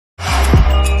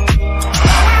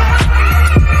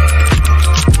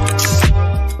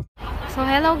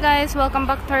Hello guys, welcome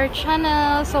back to our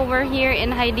channel. So we're here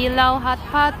in Haidilao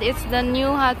Hotpot. It's the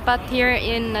new hotpot here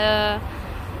in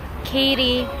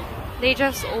Katy. They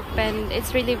just opened.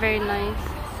 It's really very nice.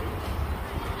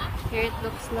 Here it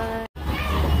looks like.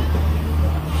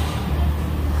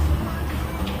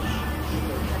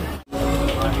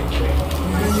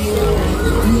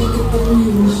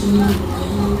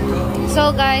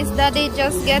 So guys, Daddy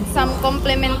just get some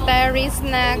complimentary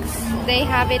snacks. They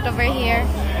have it over here.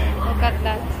 Look at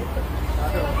that.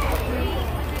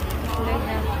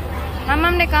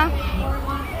 Mamam deka.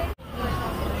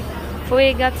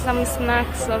 We got some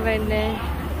snacks over there.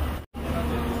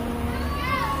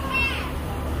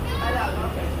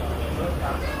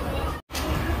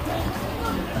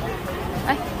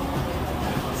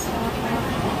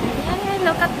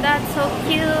 Look at that, so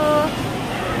cute.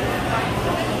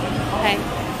 Okay.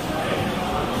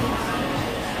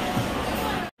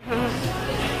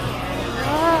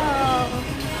 Wow.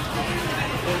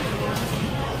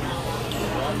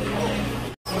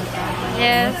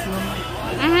 Yes.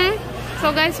 So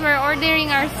guys, we're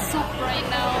ordering our soup right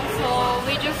now. So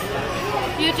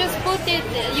you just click it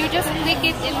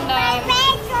in the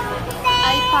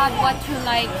iPad what you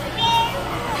like,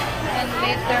 and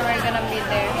later we're gonna be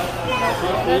there.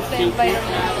 That's the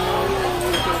environment.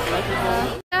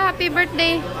 Happy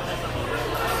birthday!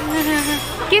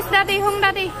 Kiss daddy, hung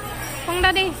daddy, hung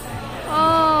daddy.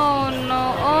 Oh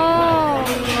no, oh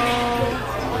no.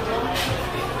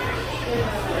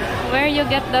 Where you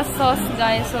get the sauce,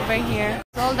 guys, over here.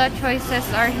 All the choices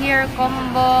are here.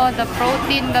 Combo, the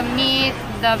protein, the meat,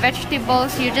 the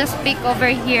vegetables. You just pick over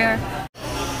here.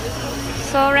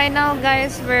 So right now,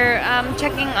 guys, we're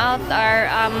checking out our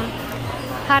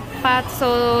hot pot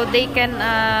so they can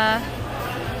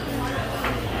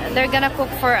they're gonna cook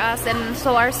for us, and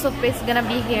so our soup is gonna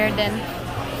be here then.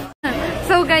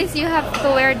 So guys, you have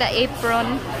to wear the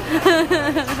apron.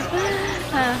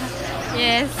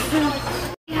 Yes.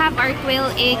 We have our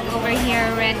quail egg over here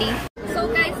ready.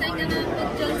 So guys, I'm gonna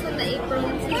put Johnson the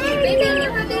apron. Baby, you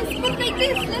have this. Put like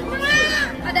this. Let me.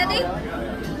 Daddy?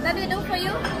 Daddy do for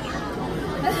you?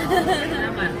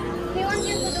 He wants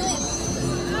you to do it.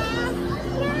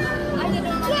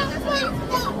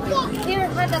 Here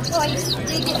are the toys.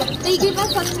 They give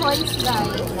us a toys,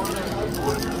 guys.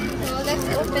 So let's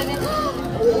open it.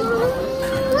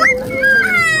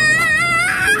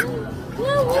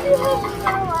 Wow, what is it?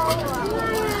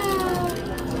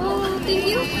 Oh, thank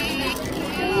you.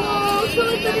 Oh, show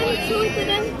it to them. Show it to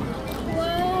them.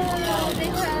 Wow,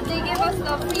 they give us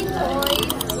the free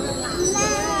toys.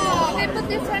 Okay, put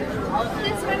this one.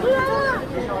 This one.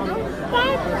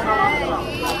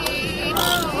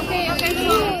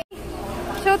 Okay.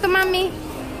 Show to mommy.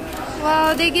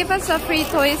 Wow, they give us a free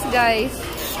toys, guys.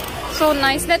 So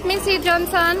nice. Let me see,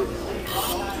 Johnson.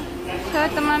 Show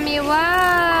to mommy.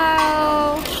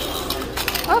 Wow.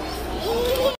 Oh.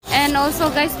 And also,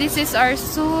 guys, this is our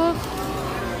soup.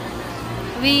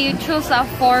 We choose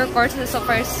 4 courses of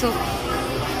our soup.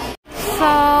 So,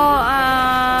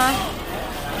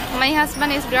 my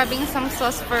husband is grabbing some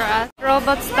sauce for us.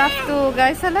 Robot stuff too,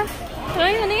 guys. Hala.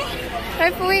 Hi, honey.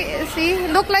 If we see,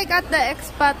 look like at the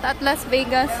expat at Las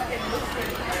Vegas.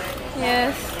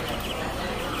 Yes.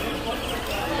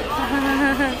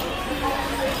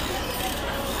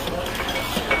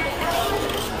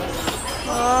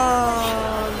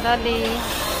 Oh, Daddy.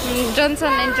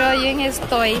 Johnson enjoying his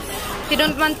toys. He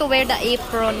don't want to wear the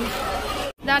apron.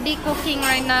 Daddy cooking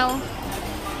right now.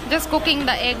 Just cooking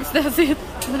the eggs, that's it.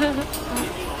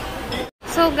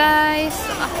 So guys,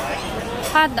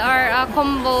 had our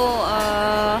combo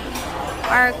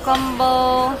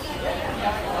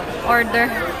order.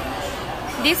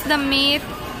 This the meat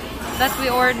that we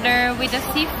order with the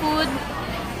seafood,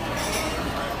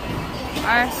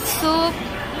 our soup,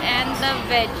 and the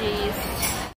veggies.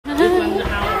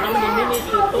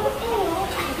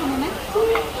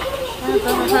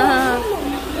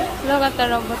 Look at the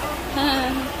robot.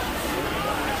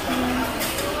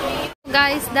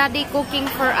 Guys, Daddy cooking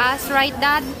for us, right,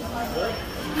 Dad?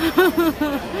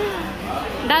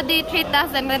 Daddy treat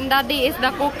us, and then Daddy is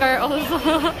the cooker also.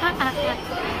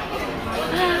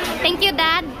 Thank you,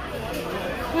 Dad.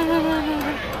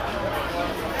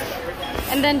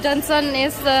 And then Johnson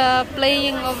is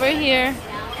playing over here.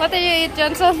 What do you eat,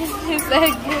 Johnson? His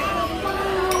egg.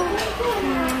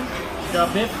 The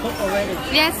beef cooked already.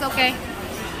 Yes, okay.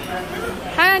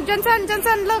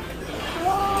 Johnson, look.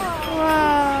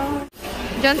 Wow.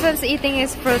 Johnson's eating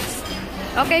his fruits.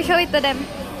 Okay, show it to them.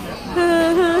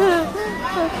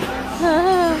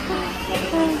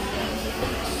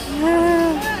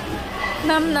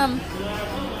 Num num.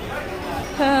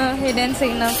 He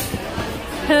dancing now.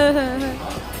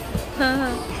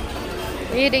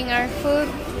 Eating our food.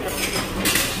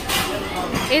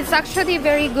 It's actually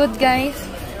very good, guys.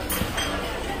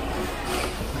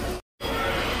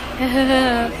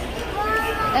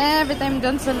 Every time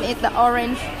Johnson eat the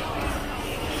orange.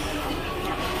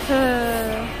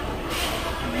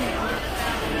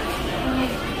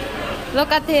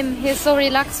 Look at him, he's so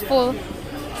relaxful.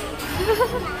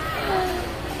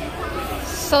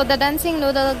 So the dancing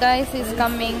noodle, guys, is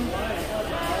coming.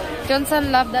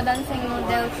 Johnson love the dancing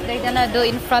noodles. They're gonna do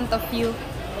in front of you.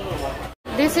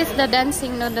 This is the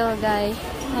dancing noodle, guys.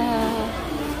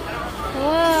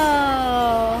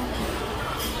 Wow.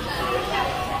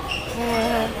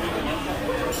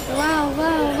 Wow,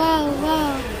 wow, wow,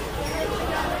 wow.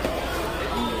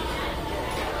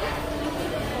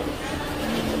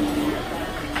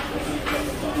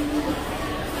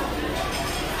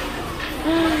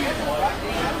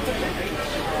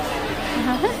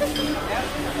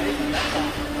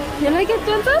 You like it,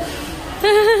 Johnson?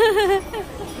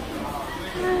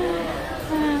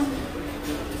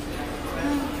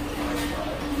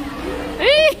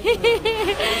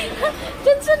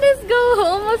 Johnson, let's go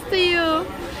almost to you.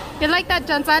 You like that,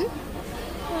 Johnson?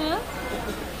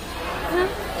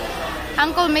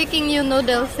 Uncle making you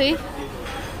noodles, see?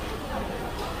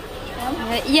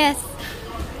 Yes.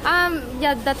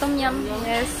 Yeah, the tom yum.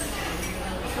 Yes.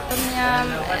 The tom yum.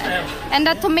 And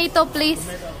the tomato, please.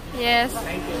 Yes.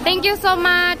 Thank you so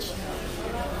much.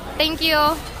 Thank you.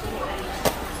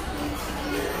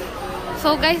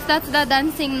 So guys, that's the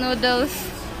dancing noodles.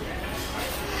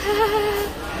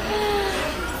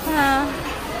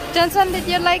 Johnson, did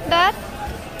you like that?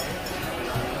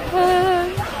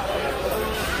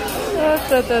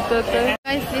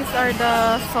 Guys, these are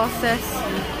the sauces.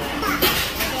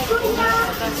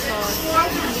 The sauce.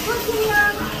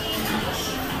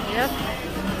 Yep.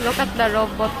 Look at the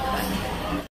robot.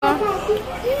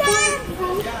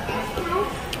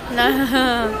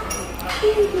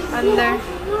 Under.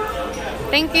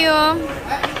 Thank you.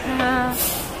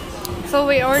 So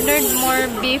we ordered more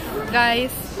beef,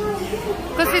 guys,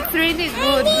 because it's really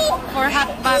good for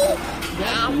hot pot.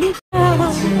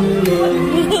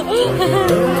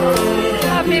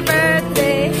 Happy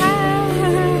birthday.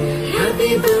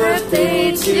 Happy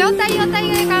birthday. Yota, yota,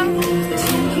 yota.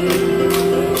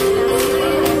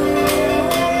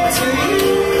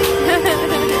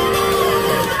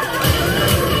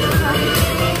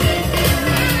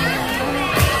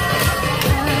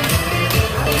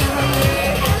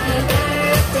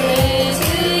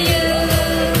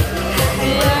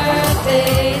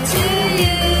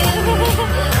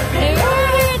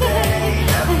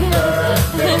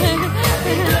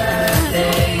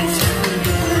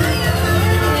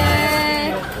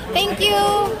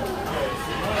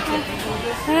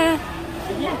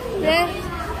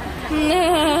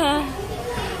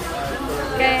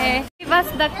 Okay, give us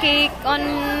the cake on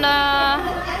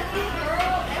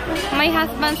my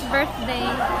husband's birthday.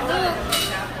 Look,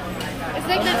 it's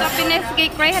like the happiness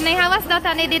cake, right, honey? How was that,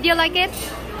 honey? Did you like it?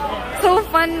 So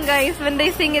fun, guys, when they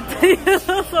sing it to you.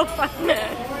 So fun.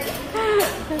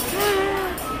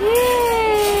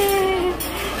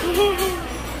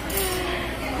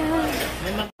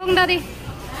 Hung, daddy.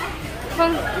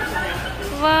 Hung.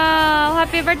 Wow,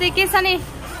 happy birthday kiss, honey.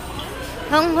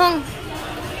 Hung, hung.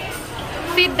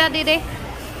 Feed daddy day.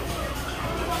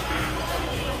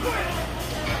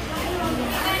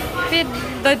 Feed.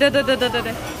 Thank you,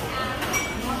 baby.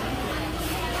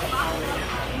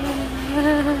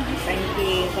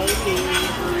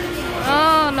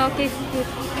 Oh no, kiss, kiss,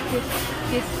 kiss,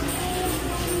 kiss.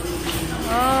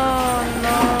 Oh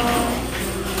no.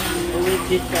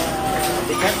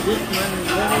 Because this one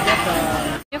really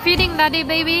just You're feeding daddy,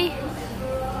 baby.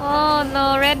 Oh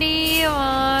no, ready?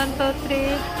 1, 2,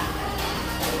 3.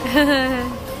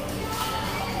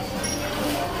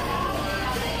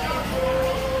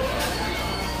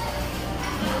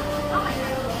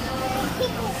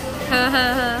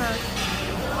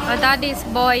 Oh, daddy's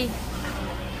boy.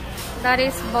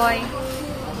 Daddy's boy.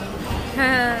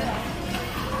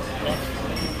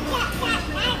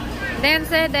 Dance,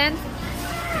 dance.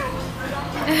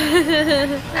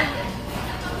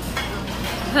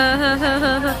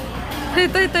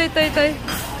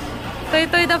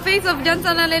 The face of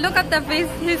Johnson, look at the face,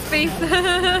 his face.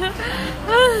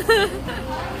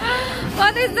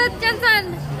 What is that,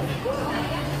 Johnson?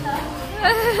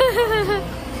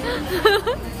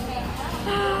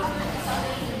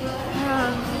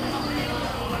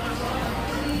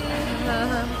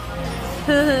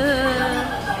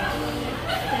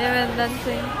 Even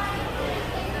dancing.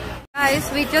 Guys,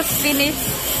 we just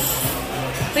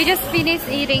finished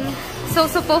eating. So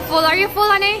full. Are you full,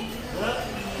 honey?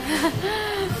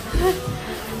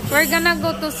 We're gonna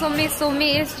go to Sumi.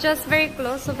 Sumi is just very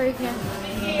close over here.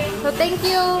 So thank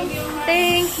you.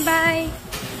 Thanks. Bye.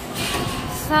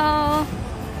 So,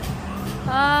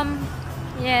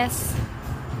 yes.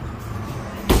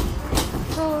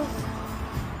 So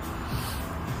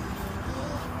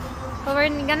we're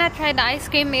gonna try the ice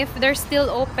cream if they're still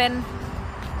open.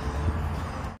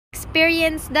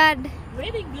 Experience, Dad.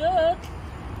 Very good.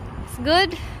 It's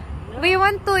good. We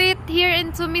want to eat here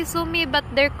in Sumi Sumi, but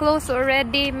they're closed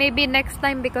already. Maybe next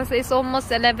time because it's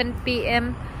almost 11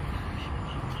 p.m.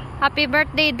 Happy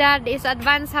birthday, Dad. It's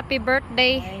advance happy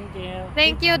birthday. Thank you.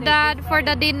 Thank you, Dad, for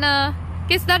the dinner.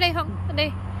 Kiss Daddy.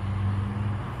 Daddy.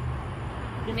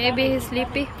 Maybe he's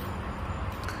sleepy.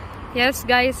 Yes,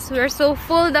 guys, we're so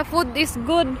full. The food is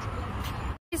good.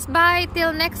 Bye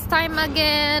till next time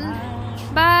again.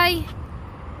 Bye.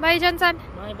 Bye, Johnson.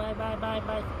 Bye, bye, bye, bye,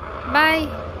 bye.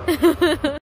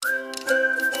 Bye.